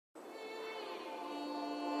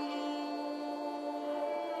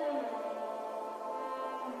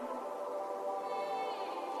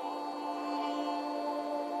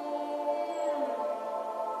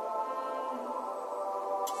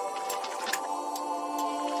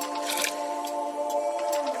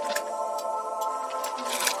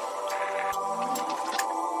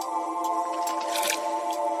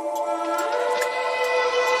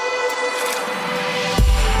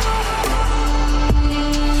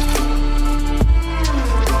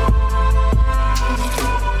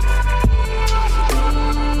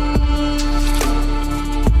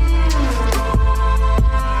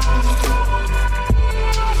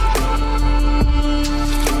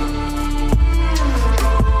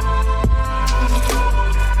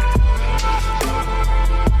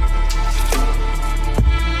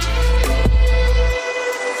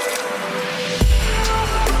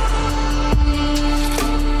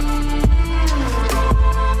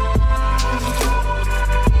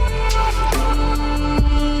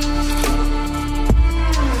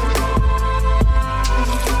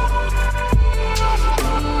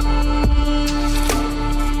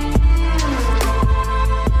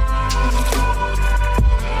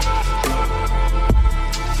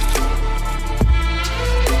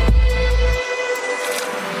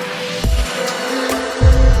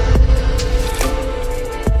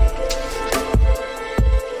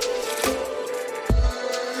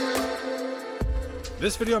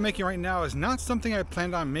This video I'm making right now is not something I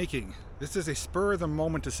planned on making. This is a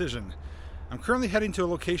spur-of-the-moment decision. I'm currently heading to a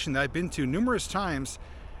location that I've been to numerous times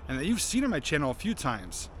and that you've seen on my channel a few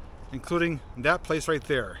times, including that place right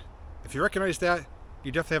there. If you recognize that,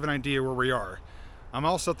 you definitely have an idea where we are. I'm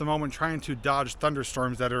also at the moment trying to dodge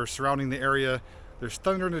thunderstorms that are surrounding the area. There's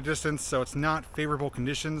thunder in the distance, so it's not favorable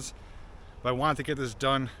conditions, but I wanted to get this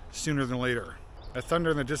done sooner than later. That thunder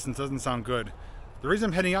in the distance doesn't sound good. The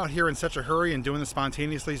reason I'm heading out here in such a hurry and doing this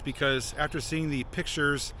spontaneously is because after seeing the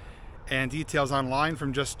pictures and details online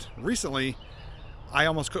from just recently, I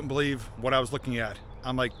almost couldn't believe what I was looking at.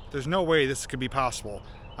 I'm like, there's no way this could be possible.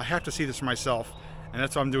 I have to see this for myself, and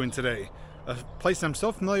that's what I'm doing today. A place I'm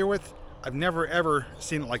so familiar with, I've never ever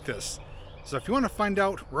seen it like this. So if you want to find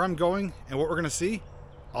out where I'm going and what we're going to see,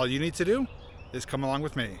 all you need to do is come along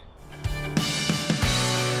with me.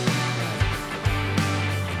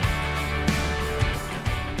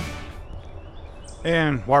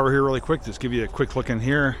 And while we're here really quick, just give you a quick look in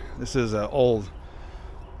here. This is an old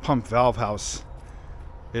pump valve house.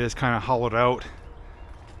 It is kind of hollowed out.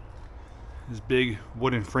 This big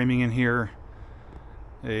wooden framing in here.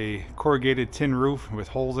 A corrugated tin roof with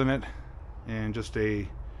holes in it. And just a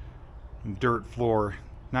dirt floor.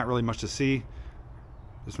 Not really much to see.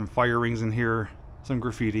 There's some fire rings in here. Some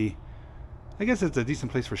graffiti. I guess it's a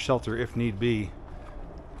decent place for shelter if need be.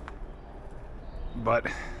 But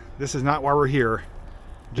this is not why we're here.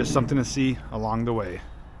 Just something to see along the way.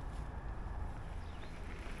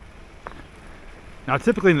 Now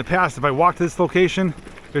typically in the past, if I walked to this location,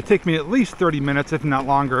 it would take me at least 30 minutes, if not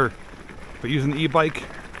longer. But using the e-bike,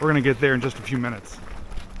 we're going to get there in just a few minutes.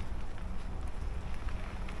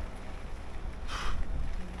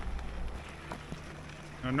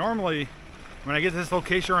 Now normally, when I get to this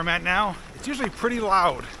location where I'm at now, it's usually pretty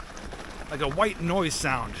loud, like a white noise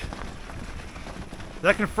sound.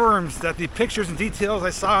 That confirms that the pictures and details I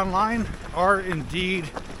saw online are indeed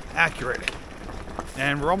accurate.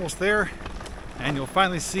 And we're almost there, and you'll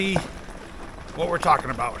finally see what we're talking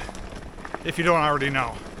about, if you don't already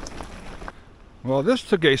know. Well, this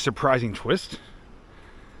took a surprising twist. The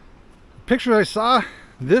pictures I saw,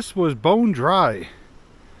 this was bone dry.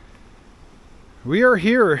 We are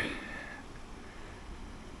here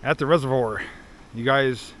at the reservoir. You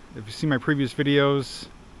guys, if you see my previous videos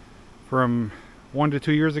from 1 to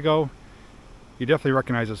 2 years ago, you definitely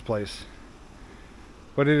recognize this place.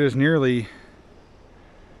 But it is nearly,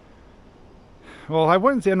 well, I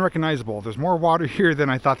wouldn't say unrecognizable. There's more water here than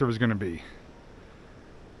I thought there was going to be.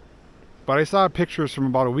 But I saw pictures from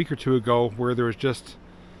about a week or two ago where there was just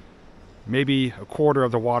maybe a quarter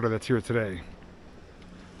of the water that's here today.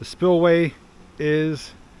 The spillway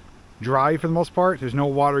is dry for the most part. There's no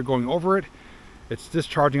water going over it. It's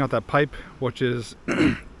discharging out that pipe, which is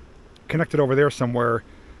connected over there somewhere,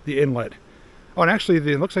 the inlet. Oh, and actually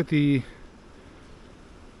it looks like I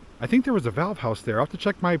think there was a valve house there. I'll have to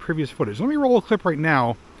check my previous footage. Let me roll a clip right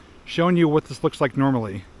now showing you what this looks like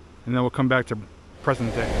normally, and then we'll come back to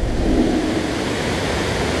present day.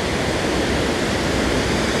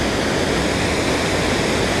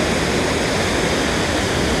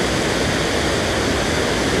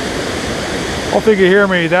 Hopefully you can hear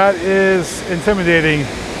me. That is intimidating.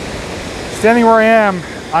 Standing where I am,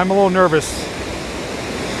 I'm a little nervous.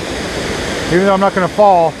 Even though I'm not going to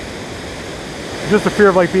fall, just the fear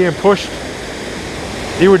of like being pushed.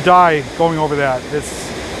 You would die going over that.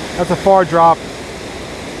 That's a far drop,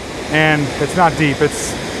 and it's not deep.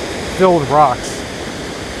 It's filled with rocks.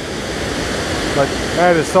 But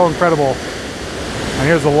that is so incredible. And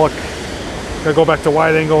here's a look. Gotta go back to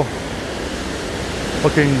wide angle,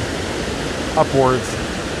 looking upwards.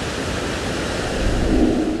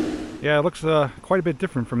 Yeah, it looks quite a bit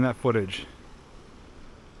different from that footage.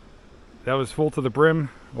 That was full to the brim,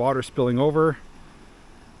 water spilling over.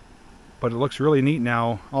 But it looks really neat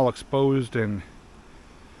now, all exposed and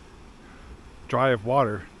dry of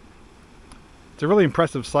water. It's a really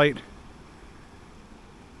impressive site.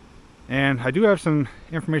 And I do have some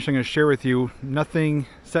information I'm going to share with you. Nothing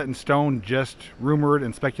set in stone, just rumored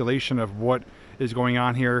and speculation of what is going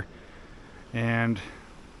on here. And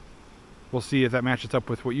we'll see if that matches up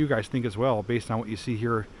with what you guys think as well, based on what you see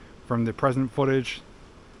here from the present footage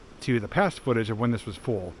to the past footage of when this was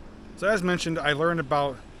full. So as mentioned, I learned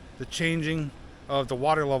about the changing of the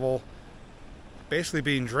water level basically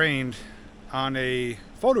being drained on a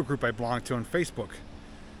photo group I belong to on Facebook.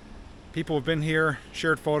 People have been here,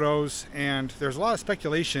 shared photos, and there's a lot of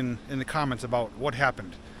speculation in the comments about what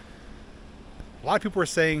happened. A lot of people are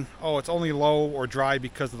saying, oh, it's only low or dry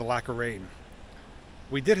because of the lack of rain.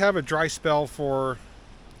 We did have a dry spell for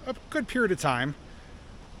a good period of time,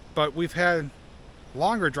 but we've had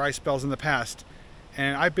longer dry spells in the past,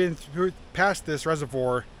 And I've been past this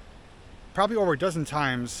reservoir probably over a dozen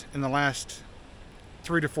times in the last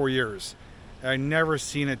 3 to 4 years. I've never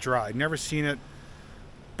seen it dry, never seen it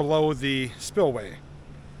below the spillway.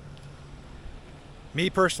 Me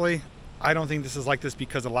personally, I don't think this is like this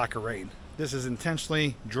because of lack of rain. This is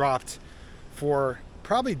intentionally dropped for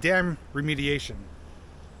probably dam remediation.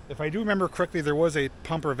 If I do remember correctly, there was a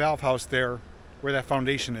pump or valve house there where that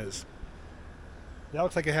foundation is. That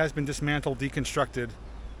looks like it has been dismantled, deconstructed,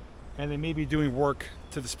 and they may be doing work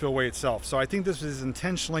to the spillway itself. So I think this is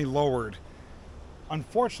intentionally lowered.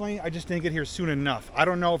 Unfortunately, I just didn't get here soon enough. I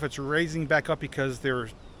don't know if it's raising back up because they're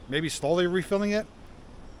maybe slowly refilling it,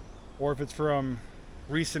 or if it's from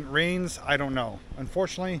recent rains. I don't know.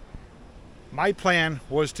 Unfortunately, my plan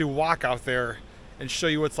was to walk out there and show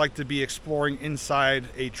you what it's like to be exploring inside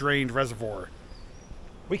a drained reservoir.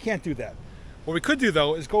 We can't do that. What we could do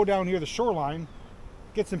though is go down near the shoreline,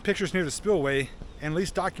 get some pictures near the spillway, and at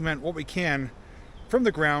least document what we can from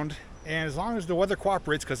the ground. And as long as the weather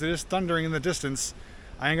cooperates, because it is thundering in the distance,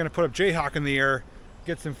 I am going to put up Jayhawk in the air,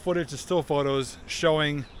 get some footage and still photos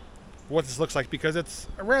showing what this looks like, because it's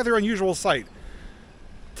a rather unusual sight.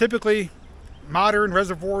 Typically, modern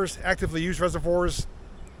reservoirs, actively used reservoirs,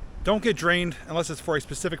 don't get drained unless it's for a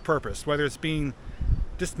specific purpose, whether it's being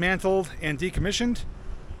dismantled and decommissioned,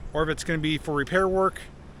 or if it's going to be for repair work,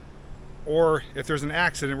 or if there's an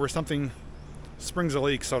accident where something springs a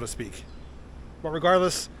leak, so to speak. But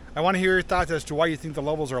regardless, I want to hear your thoughts as to why you think the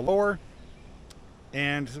levels are lower,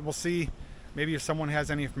 and we'll see maybe if someone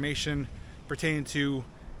has any information pertaining to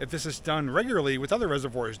if this is done regularly with other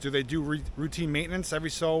reservoirs. Do they do routine maintenance every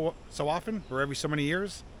so often, or every so many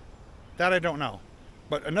years? That I don't know.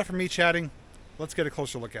 But enough of me chatting. Let's get a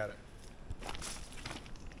closer look at it.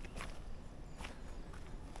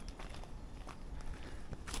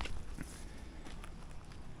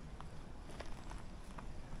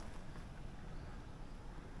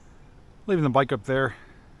 Leaving the bike up there.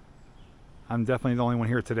 I'm definitely the only one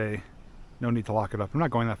here today. No need to lock it up. I'm not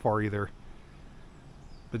going that far either.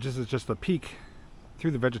 But this is just a peek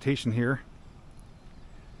through the vegetation here.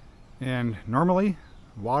 And normally,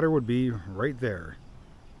 water would be right there.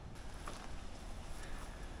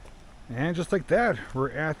 And just like that,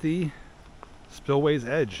 we're at the spillway's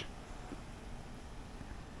edge.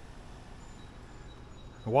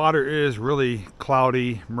 The water is really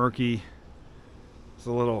cloudy, murky. It's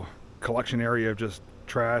a little collection area of just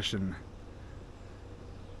trash and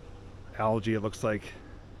algae, it looks like.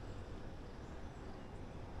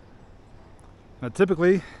 Now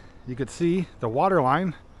typically you could see the water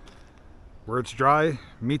line where it's dry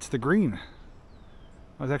meets the green.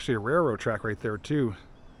 There's actually a railroad track right there too,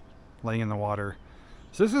 laying in the water.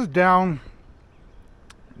 So this is down,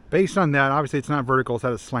 based on that, obviously it's not vertical, it's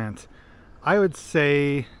at a slant. I would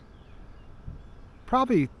say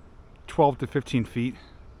probably 12 to 15 feet,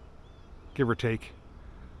 give or take.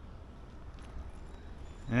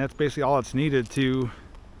 And that's basically all that's needed to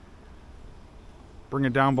bring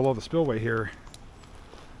it down below the spillway here.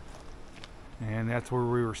 And that's where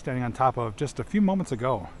we were standing on top of just a few moments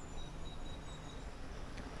ago.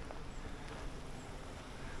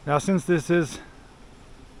 Now, since this is,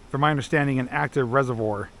 from my understanding, an active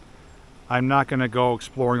reservoir, I'm not going to go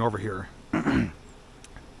exploring over here.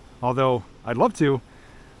 Although I'd love to,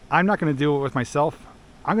 I'm not going to do it with myself.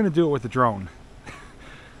 I'm going to do it with the drone.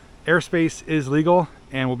 Airspace is legal,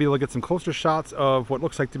 and we'll be able to get some closer shots of what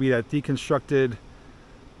looks like to be that deconstructed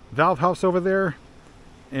valve house over there.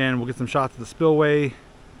 And we'll get some shots of the spillway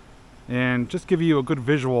and just give you a good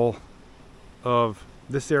visual of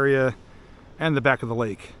this area and the back of the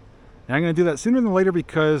lake. And I'm going to do that sooner than later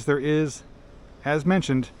because there is, as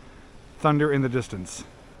mentioned, thunder in the distance.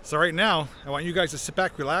 So right now, I want you guys to sit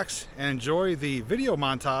back, relax, and enjoy the video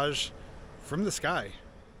montage from the sky.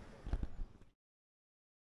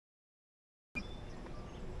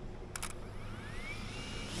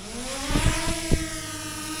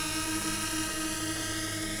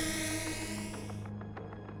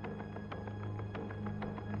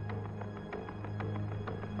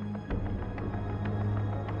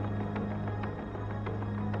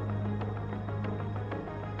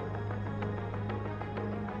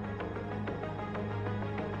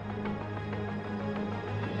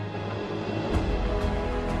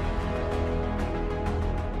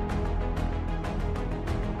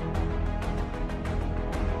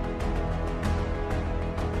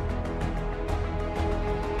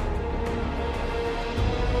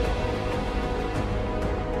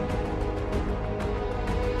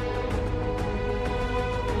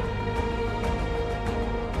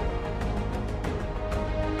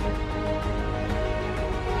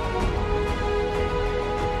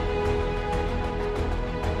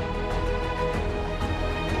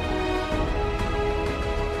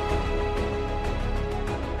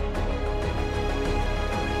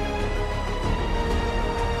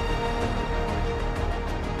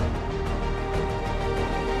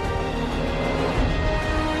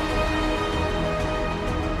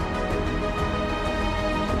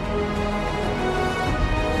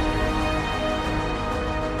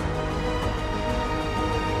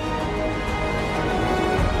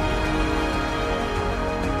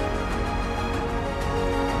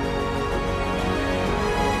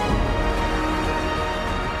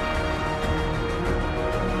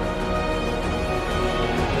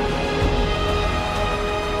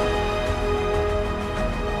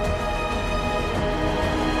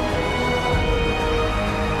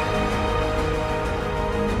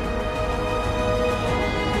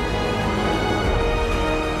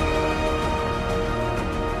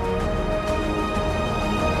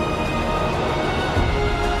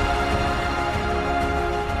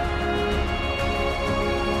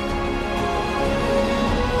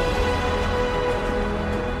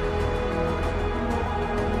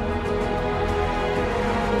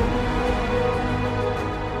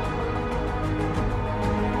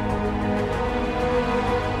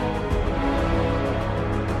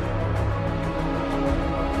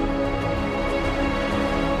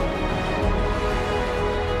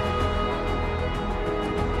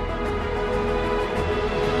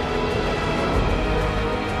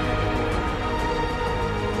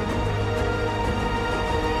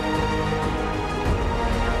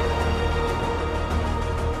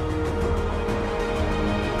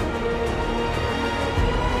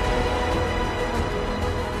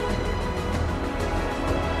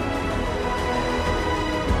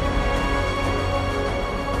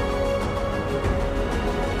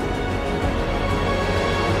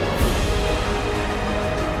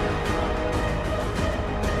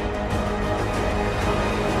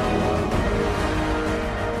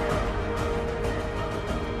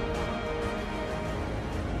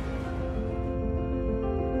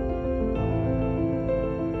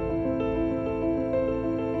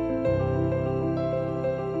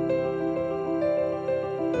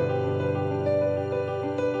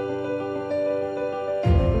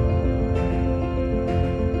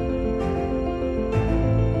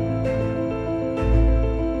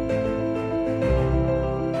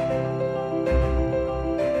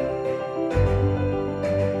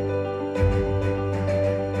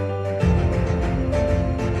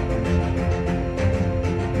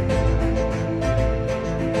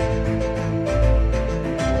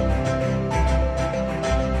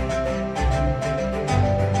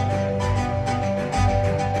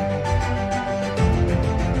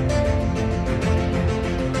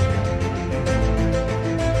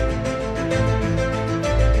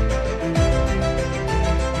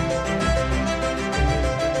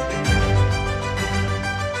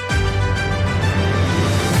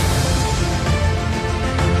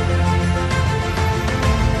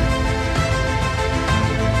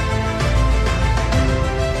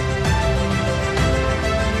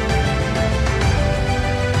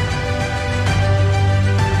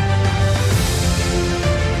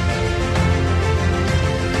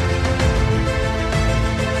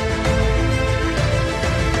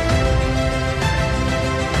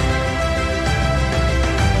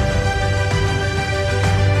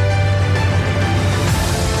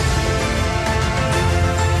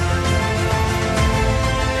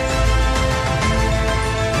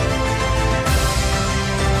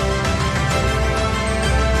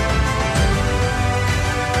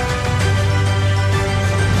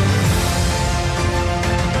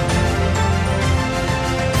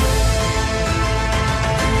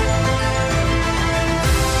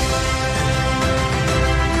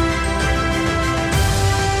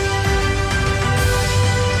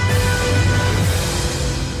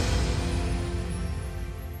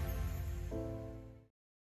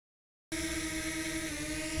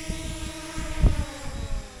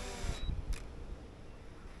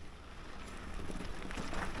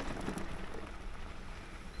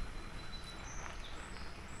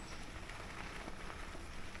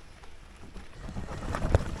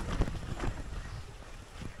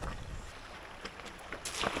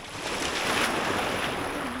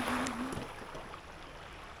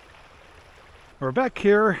 We're back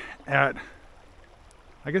here at,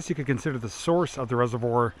 I guess you could consider the source of the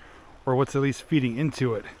reservoir, or what's at least feeding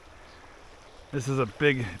into it. This is a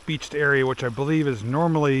big beached area which I believe is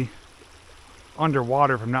normally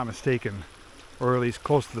underwater if I'm not mistaken, or at least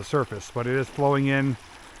close to the surface, but it is flowing in,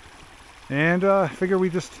 and I figure we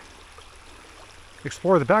just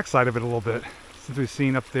explore the backside of it a little bit since we've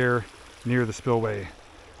seen up there near the spillway.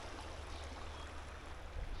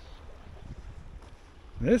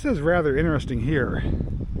 This is rather interesting here.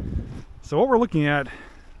 So what we're looking at,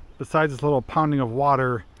 besides this little pounding of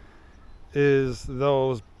water, is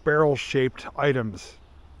those barrel-shaped items.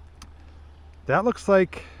 That looks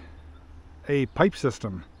like a pipe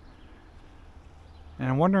system. And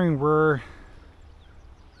I'm wondering where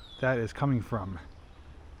that is coming from.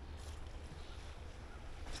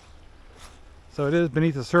 So it is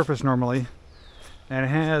beneath the surface normally, and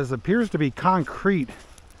it appears to be concrete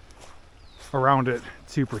around it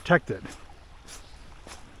to protect it.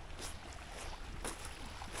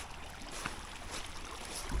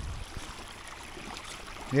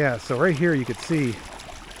 Yeah, so right here you can see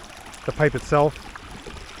the pipe itself.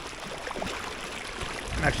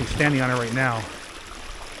 I'm actually standing on it right now.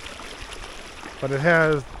 But it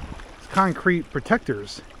has concrete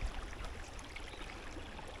protectors.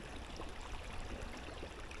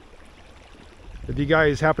 If you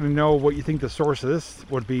guys happen to know what you think the source of this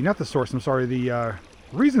would be, not the source, I'm sorry, the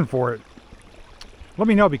reason for it, let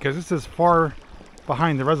me know, because this is far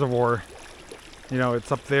behind the reservoir. You know,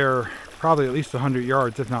 it's up there probably at least 100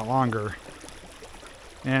 yards, if not longer.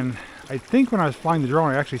 And I think when I was flying the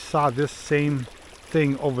drone, I actually saw this same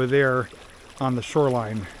thing over there on the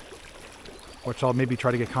shoreline, which I'll maybe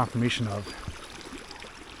try to get confirmation of.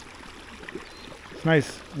 It's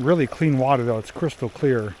nice, really clean water though. It's crystal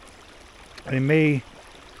clear. I may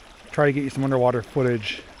try to get you some underwater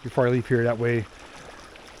footage before I leave here. That way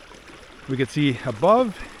we can see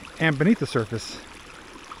above and beneath the surface.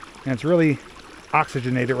 And it's really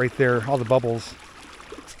oxygenated right there, all the bubbles.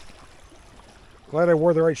 Glad I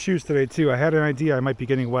wore the right shoes today too. I had an idea I might be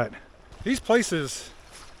getting wet. These places,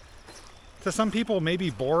 to some people, may be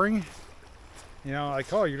boring. You know,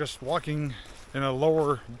 like, oh, you're just walking in a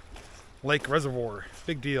lower lake reservoir.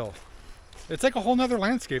 Big deal. It's like a whole nother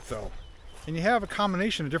landscape though. And you have a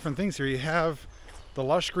combination of different things here. You have the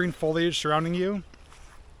lush green foliage surrounding you.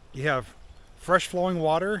 You have fresh flowing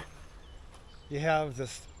water. You have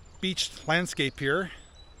this beached landscape here.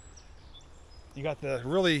 You got the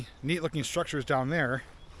really neat looking structures down there.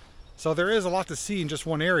 So there is a lot to see in just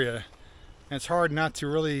one area. And it's hard not to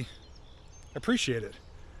really appreciate it.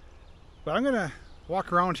 But I'm gonna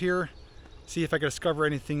walk around here, see if I can discover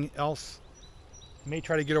anything else. I may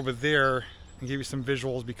try to get over there and give you some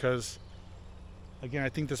visuals, because again, I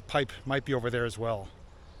think this pipe might be over there as well.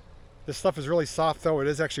 This stuff is really soft though. It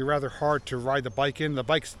is actually rather hard to ride the bike in. The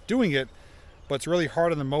bike's doing it, but it's really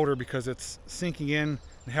hard on the motor because it's sinking in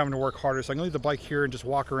and having to work harder. So I'm gonna leave the bike here and just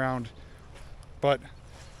walk around. But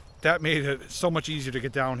that made it so much easier to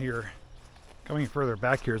get down here. Coming further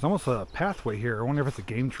back here, it's almost a pathway here. I wonder if it's a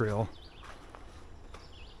game trail.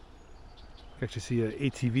 You can actually see an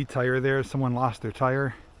ATV tire there. Someone lost their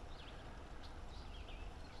tire.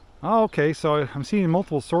 Oh, okay, so I'm seeing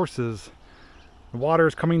multiple sources. The water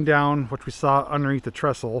is coming down, which we saw underneath the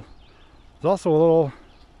trestle. There's also a little,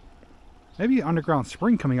 maybe an underground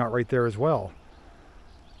spring coming out right there as well.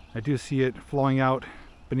 I do see it flowing out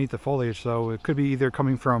beneath the foliage, so it could be either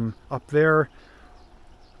coming from up there,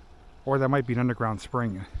 or that might be an underground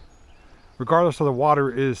spring. Regardless of, the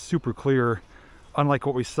water is super clear, unlike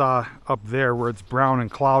what we saw up there where it's brown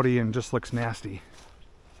and cloudy and just looks nasty.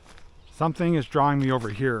 Something is drawing me over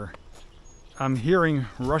here. I'm hearing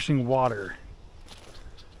rushing water.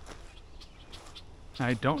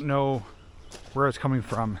 I don't know where it's coming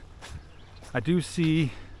from. I do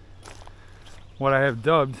see what I have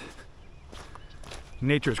dubbed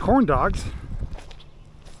nature's corn dogs.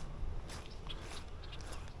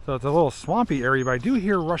 So it's a little swampy area, but I do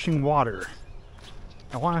hear rushing water.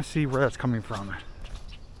 I want to see where that's coming from.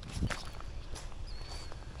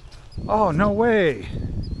 Oh, no way!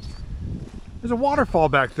 There's a waterfall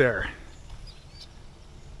back there.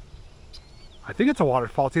 I think it's a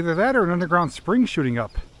waterfall. It's either that or an underground spring shooting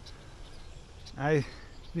up. I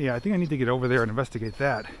think I need to get over there and investigate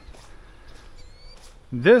that.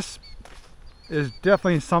 This is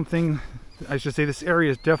definitely something, I should say this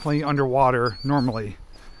area is definitely underwater normally.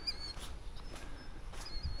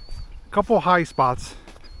 A couple high spots,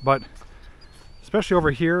 but especially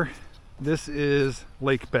over here, this is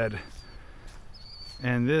lake bed.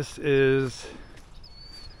 And this is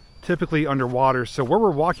typically underwater. So where we're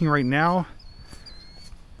walking right now,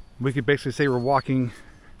 we could basically say we're walking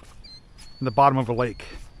in the bottom of a lake.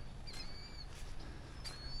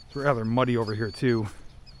 It's rather muddy over here too.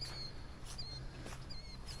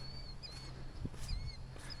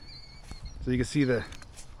 So you can see the,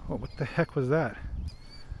 oh, what the heck was that?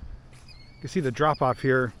 You can see the drop off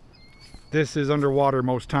here. This is underwater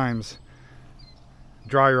most times.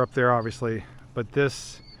 Drier up there obviously, but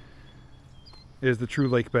this is the true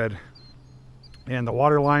lake bed. And the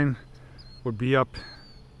water line would be up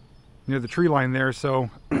near the tree line there, so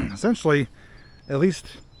essentially at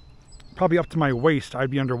least probably up to my waist I'd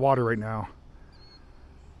be underwater right now.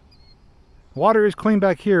 Water is clean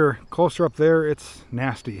back here. Closer up there it's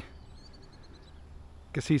nasty.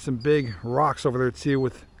 You can see some big rocks over there too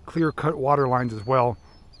with clear cut water lines as well.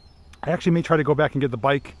 I actually may try to go back and get the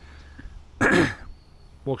bike.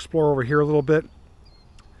 We'll explore over here a little bit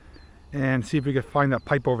and see if we can find that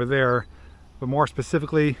pipe over there. But more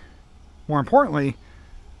specifically, more importantly,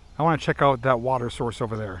 I want to check out that water source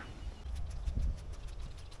over there.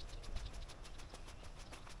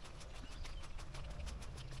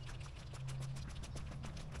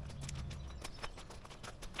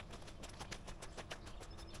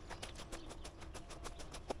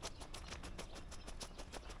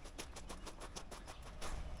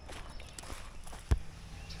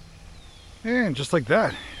 And just like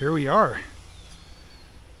that, here we are.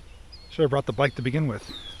 Should have brought the bike to begin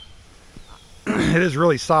with. It is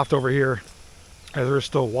really soft over here as there's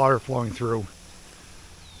still water flowing through.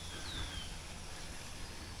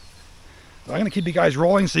 I'm going to keep you guys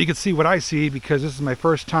rolling so you can see what I see, because this is my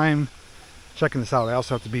first time checking this out. I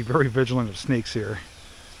also have to be very vigilant of snakes here.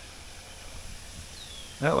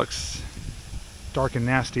 That looks dark and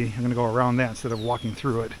nasty. I'm going to go around that instead of walking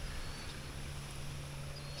through it.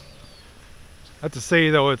 I have to say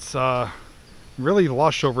though, it's really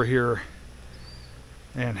lush over here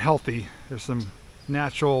and healthy. There's some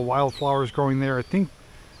natural wildflowers growing there. I think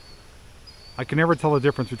I can never tell the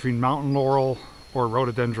difference between mountain laurel or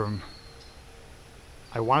rhododendron.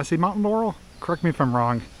 I want to say mountain laurel, correct me if I'm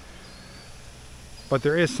wrong, but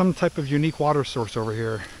there is some type of unique water source over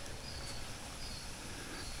here,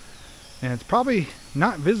 and it's probably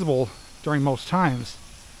not visible during most times,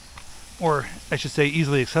 or I should say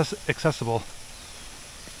easily accessible.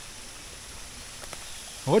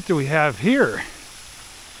 What do we have here?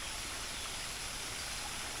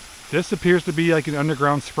 This appears to be like an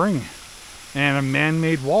underground spring and a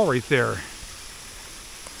man-made wall right there.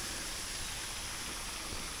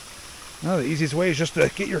 Well, the easiest way is just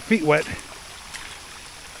to get your feet wet.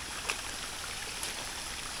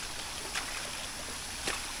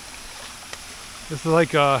 This is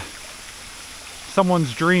like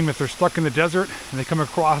someone's dream if they're stuck in the desert and they come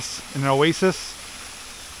across an oasis.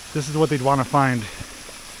 This is what they'd want to find.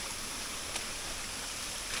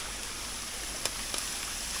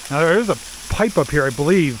 Now there is a pipe up here, I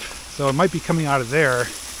believe, so it might be coming out of there.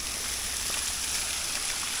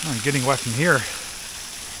 Oh, I'm getting wet from here.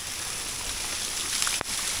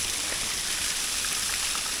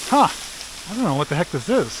 Huh, I don't know what the heck this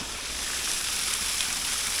is.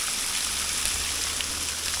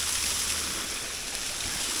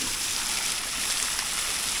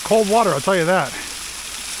 Cold water, I'll tell you that.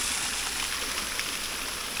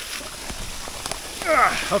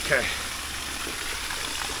 Okay.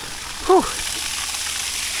 Whew.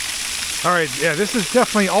 All right, yeah, this is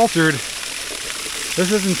definitely altered.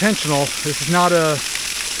 This is intentional. This is not a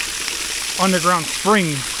underground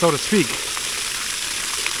spring, so to speak.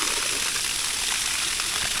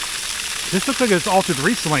 This looks like it's altered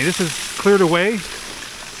recently. This is cleared away.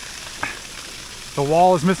 The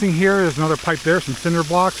wall is missing here. There's another pipe there, some cinder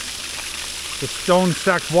blocks. The stone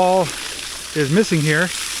stacked wall is missing here.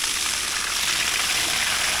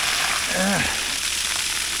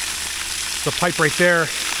 The pipe right there.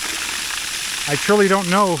 I truly don't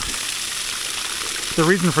know the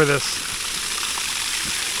reason for this.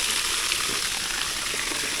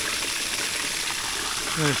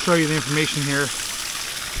 I'm going to show you the information here.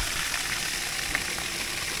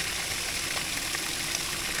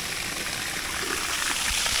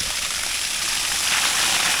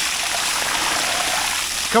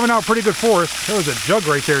 Coming out pretty good force. There was a jug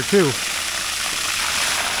right there too.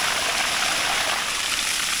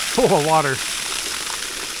 Full of water.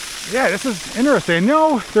 Yeah, this is interesting. I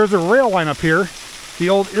know there's a rail line up here. The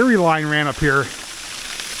old Erie line ran up here.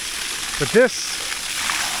 But this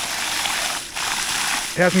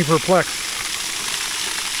has me perplexed.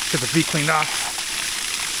 Get the feet cleaned off.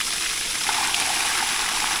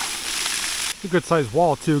 It's a good sized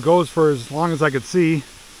wall too. Goes for as long as I could see.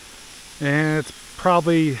 And it's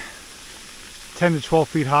probably 10 to 12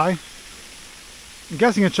 feet high. I'm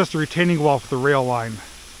guessing it's just a retaining wall for the rail line.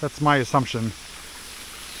 That's my assumption.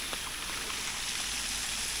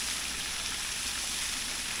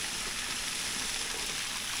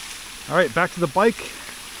 All right, back to the bike.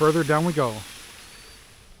 Further down we go.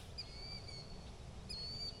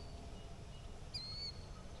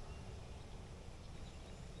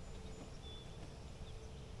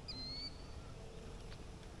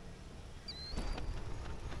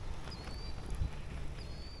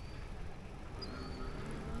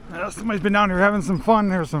 Somebody's been down here having some fun.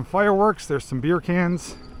 There's some fireworks, there's some beer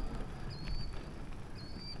cans.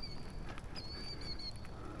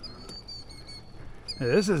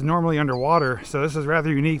 This is normally underwater, so this is rather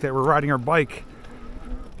unique that we're riding our bike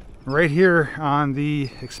right here on the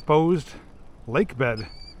exposed lake bed.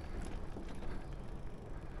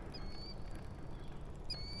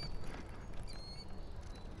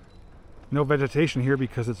 No vegetation here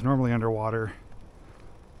because it's normally underwater.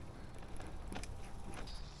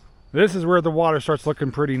 This is where the water starts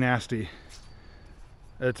looking pretty nasty.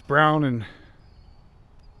 It's brown and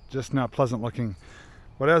just not pleasant looking.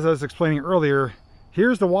 But as I was explaining earlier,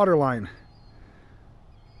 here's the water line.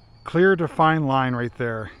 Clear defined line right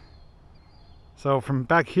there. So from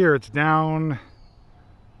back here it's down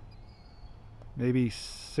maybe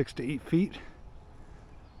 6 to 8 feet.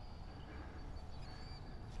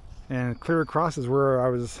 And clear across is where I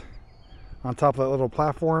was on top of that little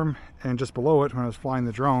platform, and just below it when I was flying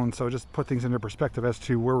the drone. So just put things into perspective as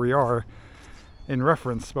to where we are in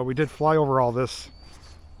reference. But we did fly over all this,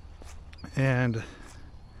 and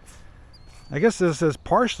I guess this is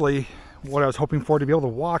partially what I was hoping for, to be able to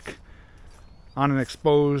walk on an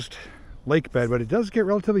exposed lake bed, but it does get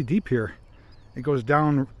relatively deep here. It goes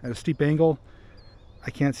down at a steep angle. I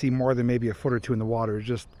can't see more than maybe a foot or two in the water. It's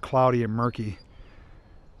just cloudy and murky.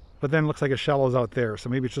 But then it looks like it shallows out there, so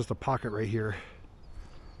maybe it's just a pocket right here.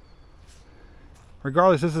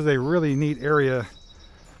 Regardless, this is a really neat area,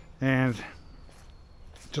 and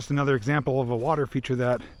just another example of a water feature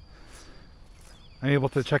that I'm able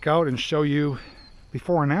to check out and show you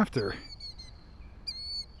before and after.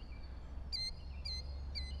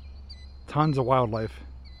 Tons of wildlife.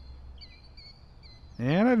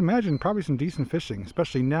 And I'd imagine probably some decent fishing,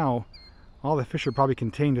 especially now. All the fish are probably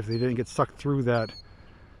contained if they didn't get sucked through that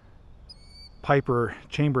pipe or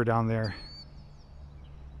chamber down there.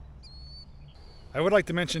 I would like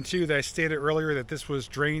to mention too that I stated earlier that this was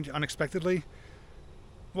drained unexpectedly.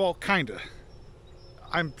 Well, kinda.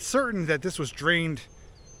 I'm certain that this was drained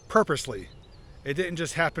purposely. It didn't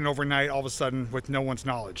just happen overnight all of a sudden with no one's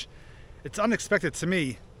knowledge. It's unexpected to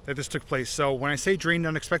me that this took place. So when I say drained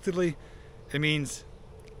unexpectedly, it means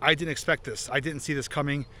I didn't expect this. I didn't see this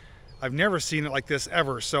coming. I've never seen it like this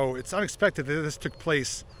ever. So it's unexpected that this took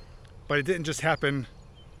place, but it didn't just happen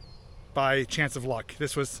by chance of luck.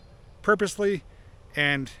 This was purposely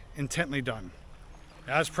and intently done.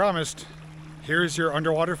 As promised, here's your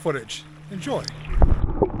underwater footage. Enjoy.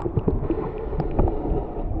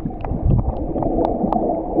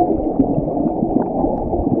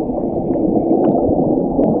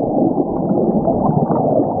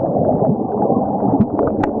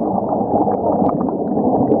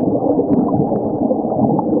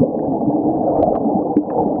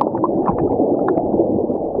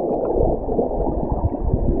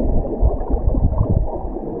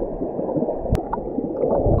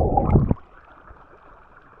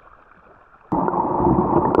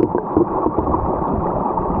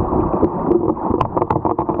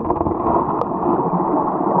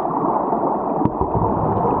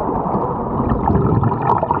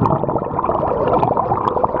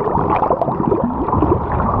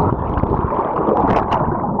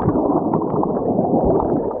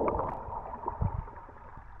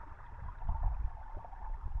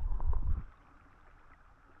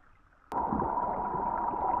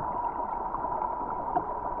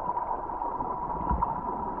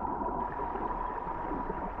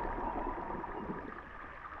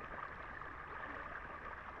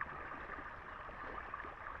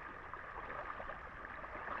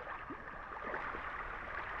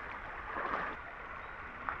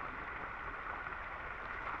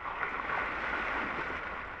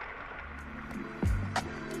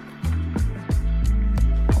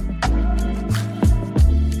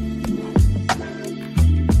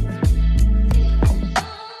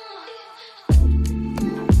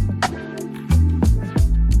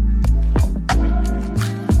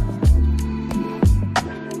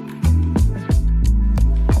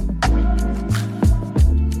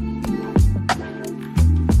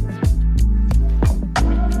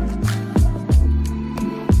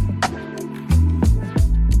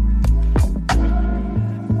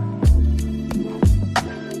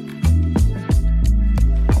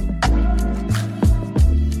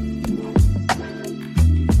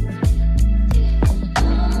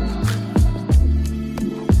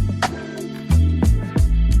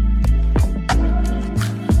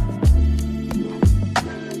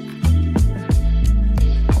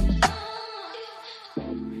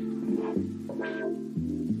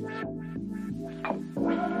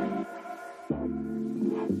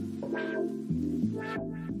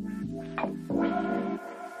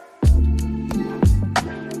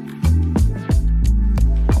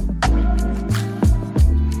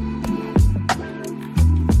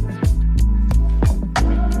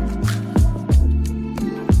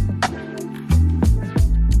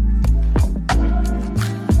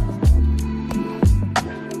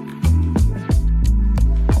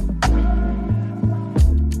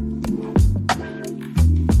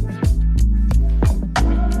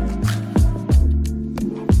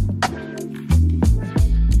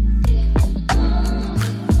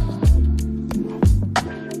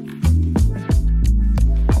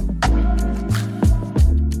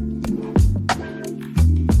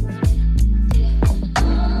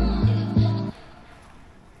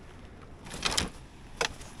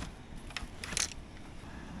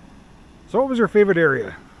 So what was your favorite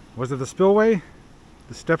area? Was it the spillway?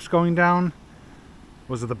 The steps going down?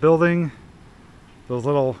 Was it the building? Those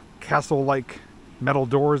little castle-like metal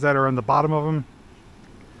doors that are on the bottom of them?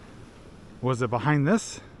 Was it behind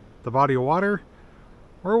this? The body of water?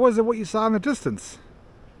 Or was it what you saw in the distance?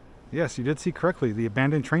 Yes, you did see correctly. The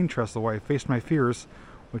abandoned train trestle where I faced my fears,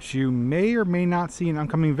 which you may or may not see in an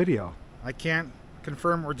upcoming video. I can't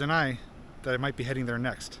confirm or deny that I might be heading there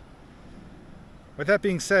next. With that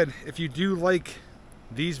being said, if you do like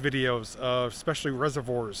these videos of especially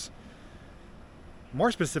reservoirs,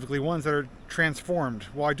 more specifically ones that are transformed,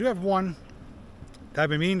 well, I do have one that I've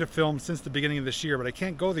been meaning to film since the beginning of this year, but I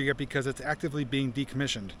can't go there yet because it's actively being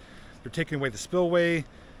decommissioned. They're taking away the spillway,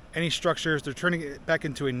 any structures, they're turning it back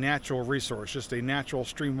into a natural resource, just a natural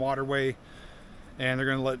stream waterway, and they're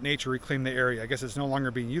going to let nature reclaim the area. I guess it's no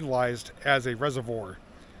longer being utilized as a reservoir,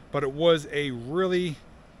 but it was a really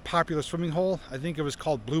popular swimming hole. I think it was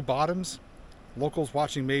called Blue Bottoms. Locals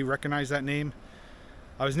watching may recognize that name.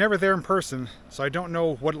 I was never there in person, so I don't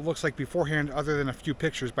know what it looks like beforehand other than a few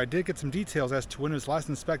pictures, but I did get some details as to when it was last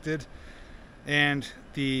inspected and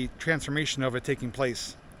the transformation of it taking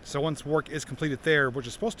place. So once work is completed there, which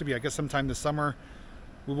is supposed to be, I guess, sometime this summer,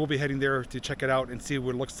 we will be heading there to check it out and see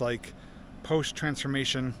what it looks like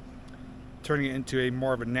post-transformation, turning it into a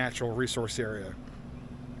more of a natural resource area.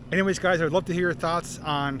 Anyways, guys, I would love to hear your thoughts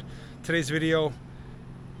on today's video.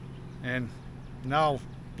 And now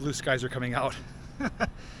blue skies are coming out.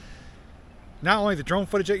 Not only the drone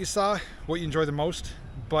footage that you saw, what you enjoy the most,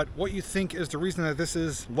 but what you think is the reason that this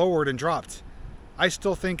is lowered and dropped. I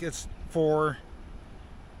still think it's for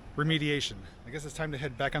remediation. I guess it's time to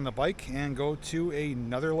head back on the bike and go to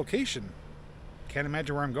another location. Can't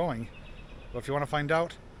imagine where I'm going. But if you want to find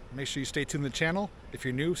out, make sure you stay tuned to the channel. If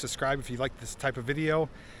you're new, subscribe if you like this type of video.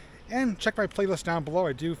 And check my playlist down below.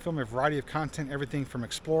 I do film a variety of content, everything from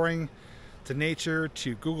exploring to nature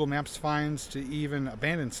to Google Maps finds to even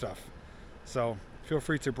abandoned stuff. So feel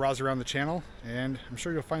free to browse around the channel and I'm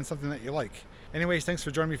sure you'll find something that you like. Anyways, thanks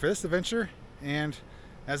for joining me for this adventure, and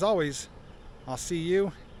as always, I'll see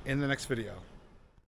you in the next video.